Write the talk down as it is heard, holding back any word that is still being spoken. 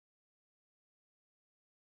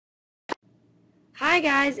Hi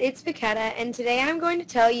guys, it's Viketta, and today I'm going to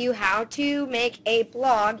tell you how to make a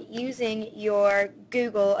blog using your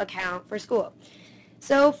Google account for school.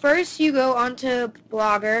 So first you go onto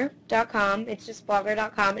blogger.com, it's just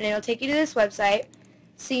blogger.com, and it'll take you to this website.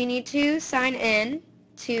 So you need to sign in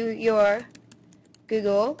to your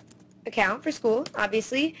Google account for school,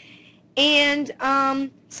 obviously. And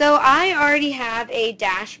so I already have a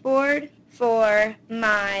dashboard um,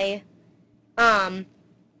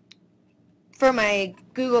 for my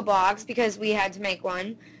Google blogs because we had to make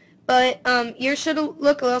one. But yours should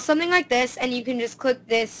look a little something like this, and you can just click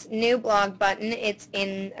this new blog button. It's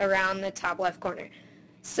in around the top left corner.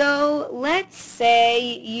 So let's say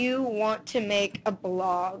you want to make a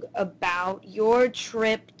blog about your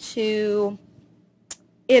trip to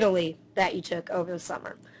Italy that you took over the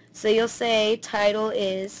summer. So you'll say title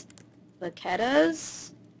is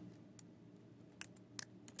Viketta's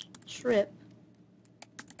trip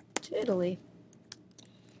to Italy.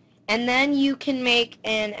 And then you can make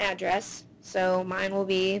an address. So mine will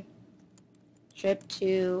be trip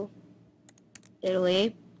to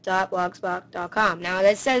Italy.blogspot.com. Now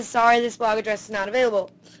that says, sorry, this blog address is not available.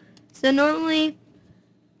 So normally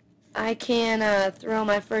I can throw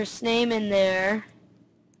my first name in there,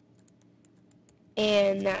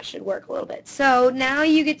 and that should work a little bit. So now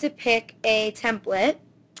you get to pick a template.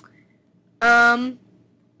 I'm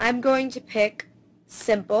going to pick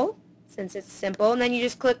simple, since it's simple, and then you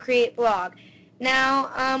just click create blog.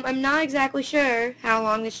 Now, I'm not exactly sure how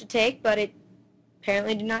long this should take, but it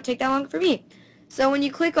apparently did not take that long for me. So when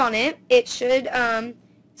you click on it, it should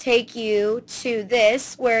take you to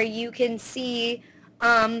this where you can see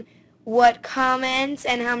what comments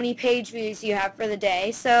and how many page views you have for the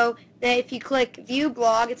day. So if you click view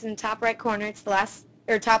blog, it's in the top right corner, it's the last,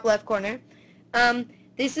 or top left corner.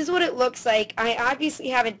 This is what it looks like. I obviously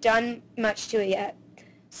haven't done much to it yet.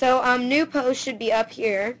 So new post should be up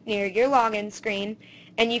here near your login screen,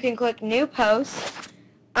 and you can click new post.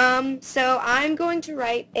 So I'm going to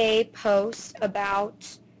write a post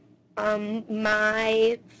about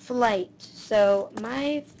my flight. So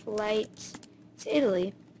my flight to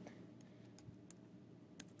Italy.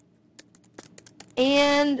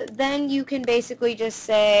 And then you can basically just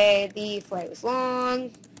say the flight was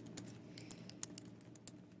long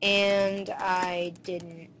and I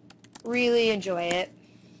didn't really enjoy it.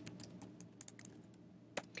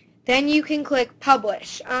 Then you can click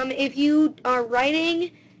publish. If you are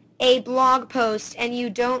writing a blog post and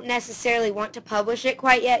you don't necessarily want to publish it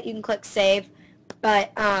quite yet, you can click save,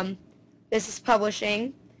 but this is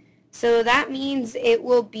publishing. So that means it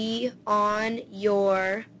will be on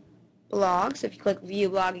your blog. So if you click view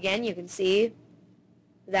blog again, you can see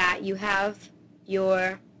that you have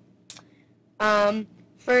your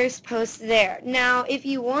first post there. Now, if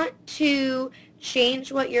you want to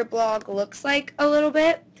change what your blog looks like a little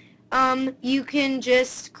bit, you can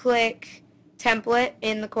just click template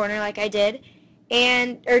in the corner like I did,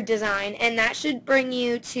 or design, and that should bring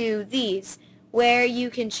you to these where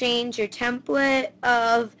you can change your template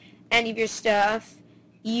of any of your stuff.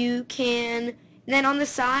 You can, and then on the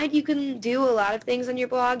side you can do a lot of things on your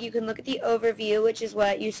blog. You can look at the overview, which is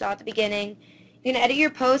what you saw at the beginning. You can edit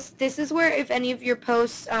your posts. This is where if any of your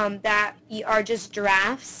posts that are just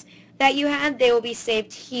drafts that you had, they will be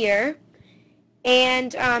saved here.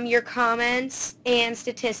 And your comments and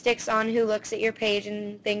statistics on who looks at your page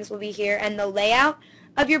and things will be here. And the layout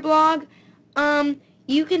of your blog,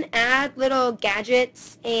 you can add little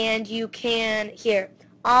gadgets, and you can, here,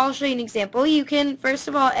 I'll show you an example. You can, first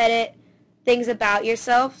of all, edit things about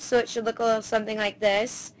yourself, so it should look a little something like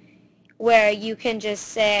this, where you can just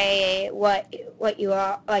say what you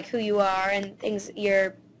are, like who you are, and things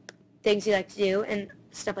you like to do, and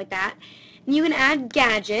stuff like that. And you can add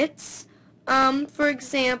gadgets. For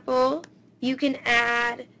example, you can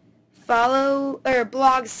add follow or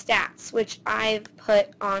blog stats, which I've put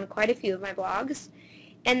on quite a few of my blogs,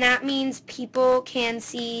 and that means people can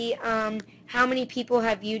see how many people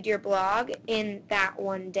have viewed your blog in that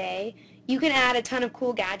one day. You can add a ton of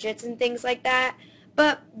cool gadgets and things like that,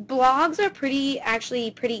 but blogs are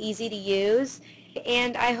actually pretty easy to use,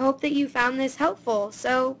 and I hope that you found this helpful.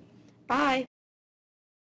 So, bye.